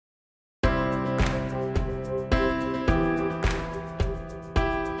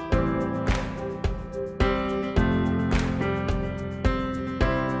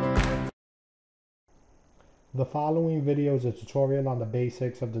The following video is a tutorial on the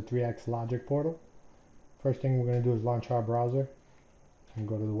basics of the 3XLogic portal. First thing we're going to do is launch our browser and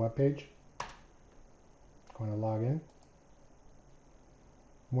go to the web page. Going to log in.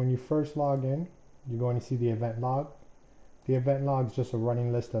 When you first log in, you're going to see the event log. The event log is just a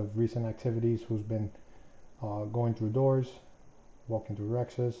running list of recent activities, who's been going through doors, walking through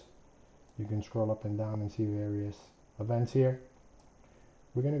Rexes. You can scroll up and down and see various events here.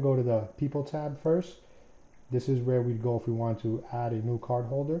 We're going to go to the People tab first. This is where we'd go if we want to add a new card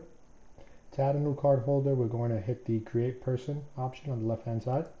holder. To add a new card holder, we're going to hit the Create Person option on the left-hand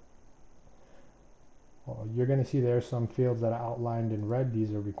side. You're going to see there are some fields that are outlined in red.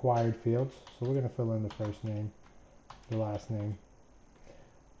 These are required fields. So we're going to fill in the first name, the last name.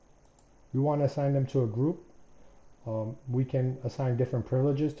 We want to assign them to a group. We can assign different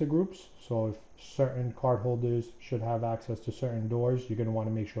privileges to groups. So if certain card holders should have access to certain doors, you're going to want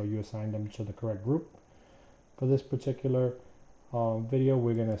to make sure you assign them to the correct group. For this particular video,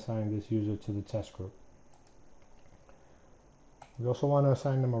 we're going to assign this user to the test group. We also want to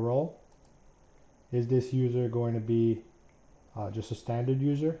assign them a role. Is this user going to be just a standard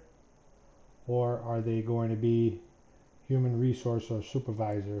user, or are they going to be human resource or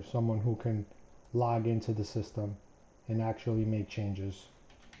supervisor, someone who can log into the system and actually make changes?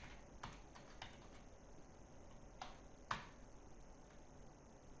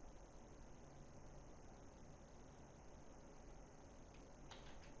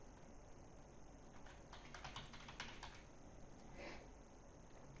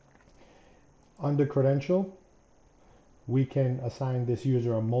 Under credential, we can assign this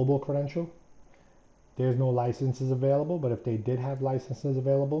user a mobile credential. There's no licenses available, but if they did have licenses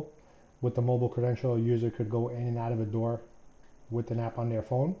available, with the mobile credential, a user could go in and out of a door with an app on their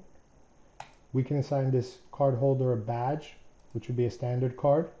phone. We can assign this card holder a badge, which would be a standard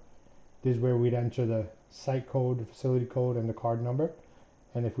card. This is where we'd enter the site code, the facility code, and the card number.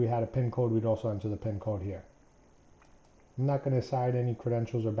 And if we had a PIN code, we'd also enter the PIN code here. I'm not going to assign any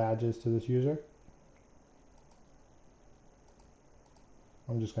credentials or badges to this user.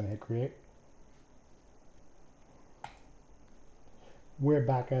 I'm just going to hit create. We're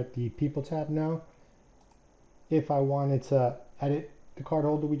back at the People tab now. If I wanted to edit the card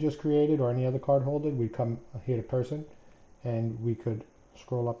holder we just created or any other card holder, we'd come here to Person and we could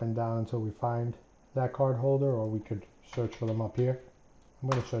scroll up and down until we find that card holder, or we could search for them up here. I'm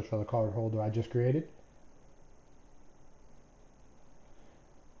going to search for the card holder I just created.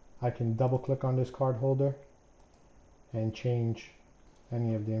 I can double click on this card holder and change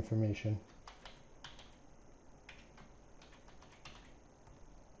any of the information.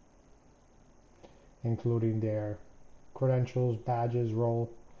 Including their credentials, badges, role.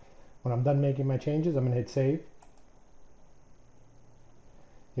 When I'm done making my changes, I'm going to hit save.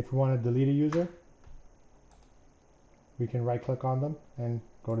 If we want to delete a user, we can right click on them and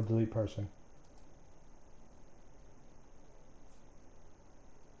go to delete person.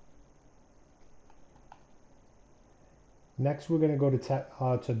 Next, we're going to go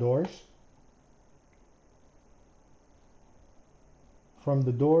to doors. From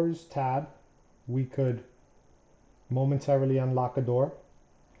the doors tab, we could momentarily unlock a door.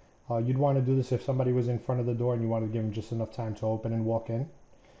 You'd want to do this if somebody was in front of the door and you wanted to give them just enough time to open and walk in.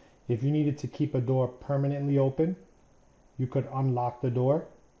 If you needed to keep a door permanently open, you could unlock the door.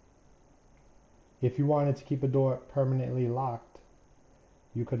 If you wanted to keep a door permanently locked,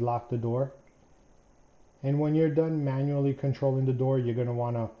 you could lock the door. And when you're done manually controlling the door, you're going to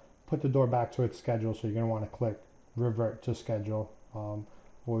want to put the door back to its schedule. So you're going to want to click revert to schedule.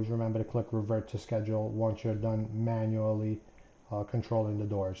 Always remember to click revert to schedule once you're done manually controlling the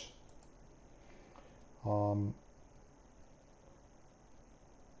doors. I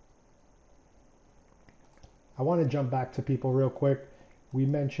want to jump back to people real quick. We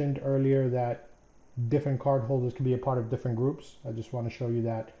mentioned earlier that different card holders can be a part of different groups. I just want to show you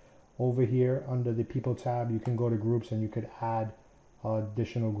that over here under the People tab, you can go to groups and you could add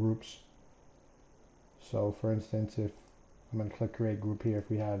additional groups. So for instance, if I'm going to click create group here, if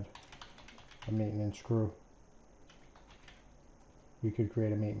we had a maintenance crew, we could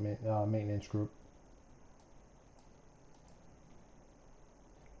create a maintenance group.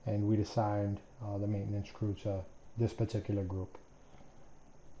 And we'd assigned the maintenance crew to this particular group.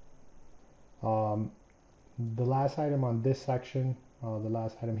 The last item on this section, the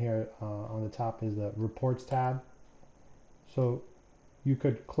last item here on the top, is the Reports tab. So you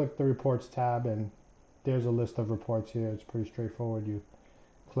could click the Reports tab and there's a list of reports here. It's pretty straightforward. You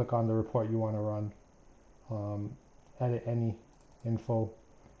click on the report you want to run, edit any info,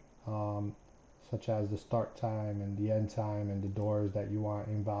 such as the start time and the end time and the doors that you want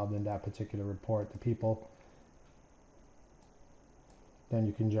involved in that particular report, the people, then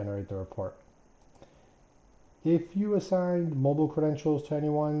you can generate the report. If you assigned mobile credentials to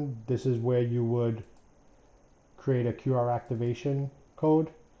anyone, this is where you would create a QR activation code.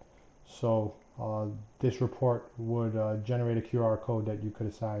 So this report would generate a QR code that you could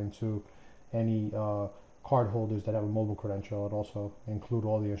assign to any card holders that have a mobile credential. It also include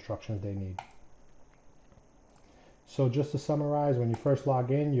all the instructions they need. So just to summarize, when you first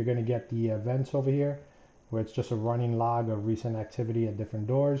log in, you're going to get the events over here, where it's just a running log of recent activity at different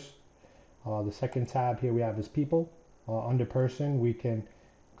doors. The second tab here we have is people. Under person, we can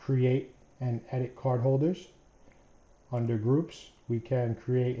create and edit card holders. Under groups, we can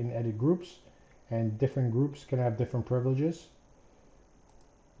create and edit groups, and different groups can have different privileges.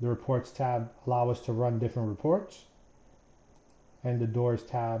 The reports tab allows us to run different reports, and the doors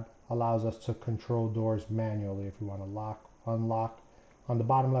tab allows us to control doors manually if we want to lock, unlock. On the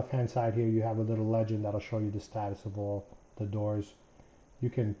bottom left hand side here, you have a little legend that'll show you the status of all the doors. You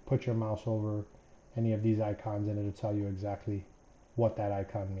can put your mouse over any of these icons and it'll tell you exactly what that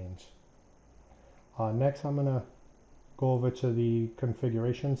icon means. Next, I'm going to go over to the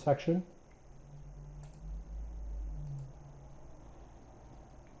configuration section.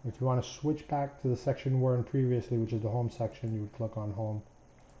 If you want to switch back to the section we're in previously, which is the home section, you would click on home.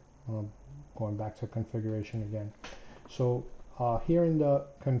 Going back to configuration again. So here in the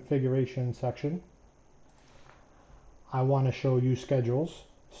configuration section, I want to show you schedules.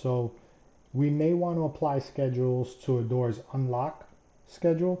 So we may want to apply schedules to a door's unlock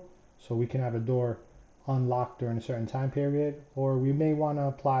schedule. So we can have a door unlocked during a certain time period, or we may want to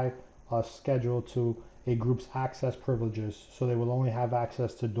apply a schedule to a group's access privileges, so they will only have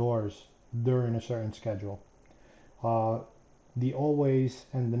access to doors during a certain schedule. The always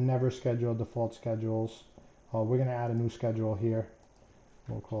and the never schedule default schedules. We're going to add a new schedule here.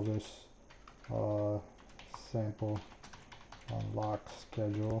 We'll call this sample unlock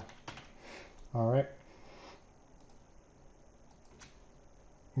schedule. All right.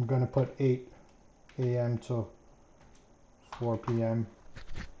 I'm going to put 8 a.m. to 4 p.m.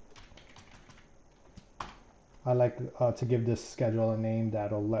 I like to give this schedule a name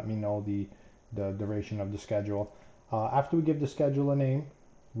that'll let me know the duration of the schedule. After we give the schedule a name,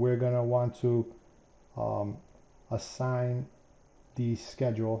 we're going to want to assign the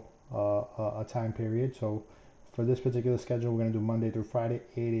schedule a time period. So for this particular schedule, we're going to do Monday through Friday,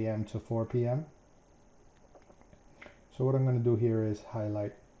 8 a.m. to 4 p.m. So what I'm going to do here is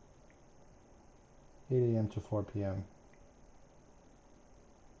highlight 8 a.m. to 4 p.m.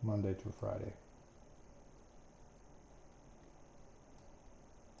 Monday through Friday.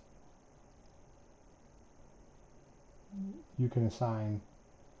 You can assign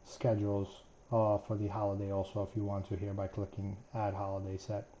schedules for the holiday also if you want to here by clicking add holiday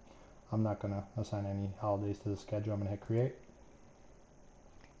set. I'm not going to assign any holidays to the schedule. I'm going to hit create.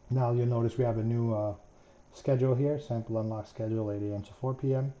 Now you'll notice we have a new schedule here, sample unlock schedule 8 a.m. to 4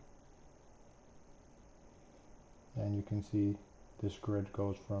 p.m. And you can see this grid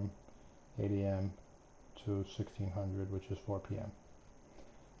goes from 8 a.m. to 1600, which is 4 p.m.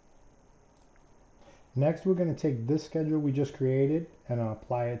 Next, we're going to take this schedule we just created and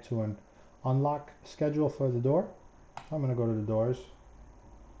apply it to an unlock schedule for the door. I'm going to go to the doors.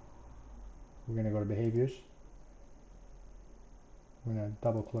 We're going to go to behaviors. We're going to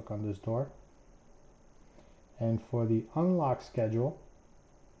double click on this door. And for the unlock schedule,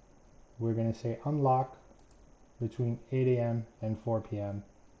 we're going to say unlock between 8 a.m. and 4 p.m.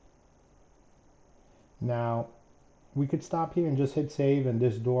 Now, we could stop here and just hit save, and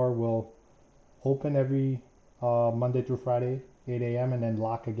this door will open every Monday through Friday, 8 a.m. and then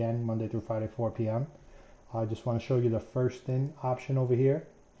lock again Monday through Friday, 4 p.m. I just want to show you the first in option over here,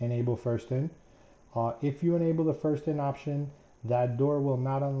 enable first in. If you enable the first in option, that door will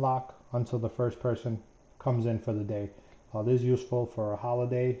not unlock until the first person comes in for the day. This is useful for a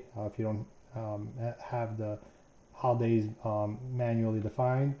holiday if you don't have the holidays manually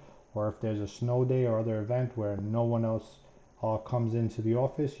defined, or if there's a snow day or other event where no one else comes into the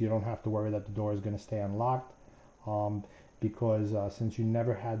office, you don't have to worry that the door is going to stay unlocked because since you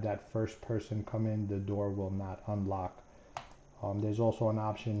never had that first person come in, the door will not unlock. There's also an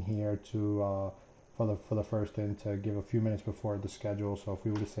option here to for the first in to give a few minutes before the schedule. So if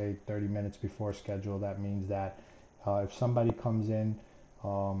we were to say 30 minutes before schedule, that means that if somebody comes in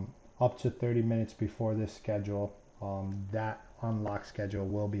up to 30 minutes before this schedule, that unlock schedule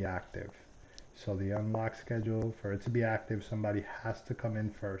will be active. So the unlock schedule, for it to be active, somebody has to come in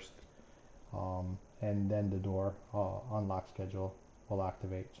first, and then the door unlock schedule will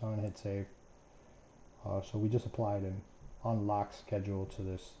activate. So I'm going to hit save. So we just applied an unlock schedule to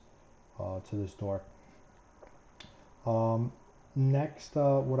this door. Next,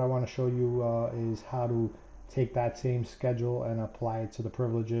 what I want to show you is how to take that same schedule and apply it to the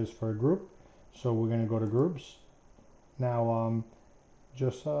privileges for a group. So we're going to go to groups. Now,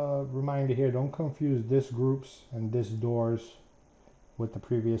 just a reminder here, don't confuse this groups and this doors with the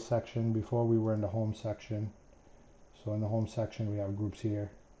previous section. Before we were in the home section. So in the home section we have groups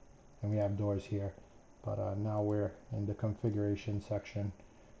here and we have doors here. But now we're in the configuration section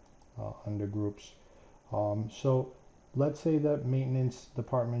under groups. So let's say that maintenance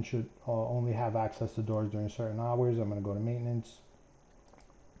department should only have access to doors during certain hours. I'm going to go to maintenance.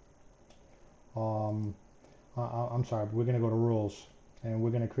 I'm sorry, we're going to go to rules, and we're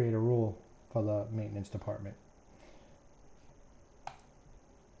going to create a rule for the maintenance department.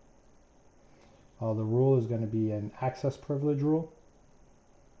 The rule is going to be an access privilege rule.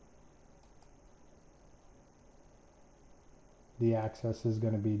 The access is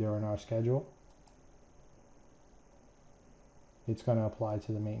going to be during our schedule. It's going to apply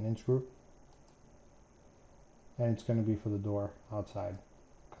to the maintenance group. And it's going to be for the door outside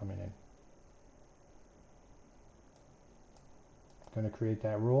coming in. Going to create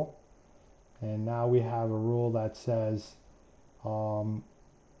that rule, and now we have a rule that says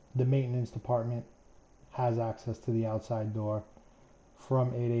the maintenance department has access to the outside door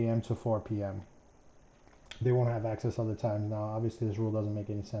from 8 a.m. to 4 p.m. They won't have access other times. Now obviously this rule doesn't make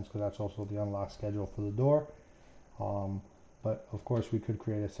any sense because that's also the unlock schedule for the door, but of course we could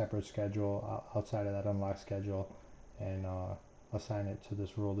create a separate schedule outside of that unlock schedule and assign it to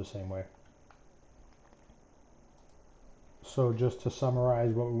this rule the same way. So just to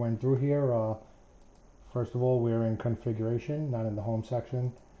summarize what we went through here, first of all, we're in configuration, not in the home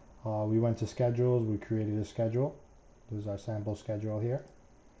section. We went to schedules, we created a schedule. This is our sample schedule here.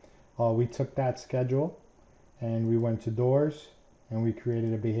 We took that schedule and we went to doors and we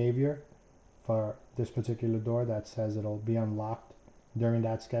created a behavior for this particular door that says it'll be unlocked during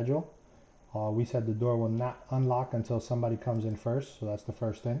that schedule. We said the door will not unlock until somebody comes in first, so that's the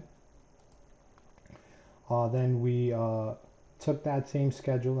first thing. Then we took that same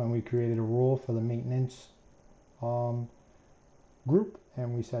schedule and we created a rule for the maintenance group,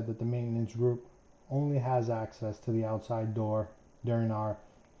 and we said that the maintenance group only has access to the outside door during our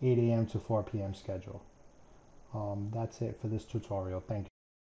 8 a.m. to 4 p.m. schedule. That's it for this tutorial. Thank you.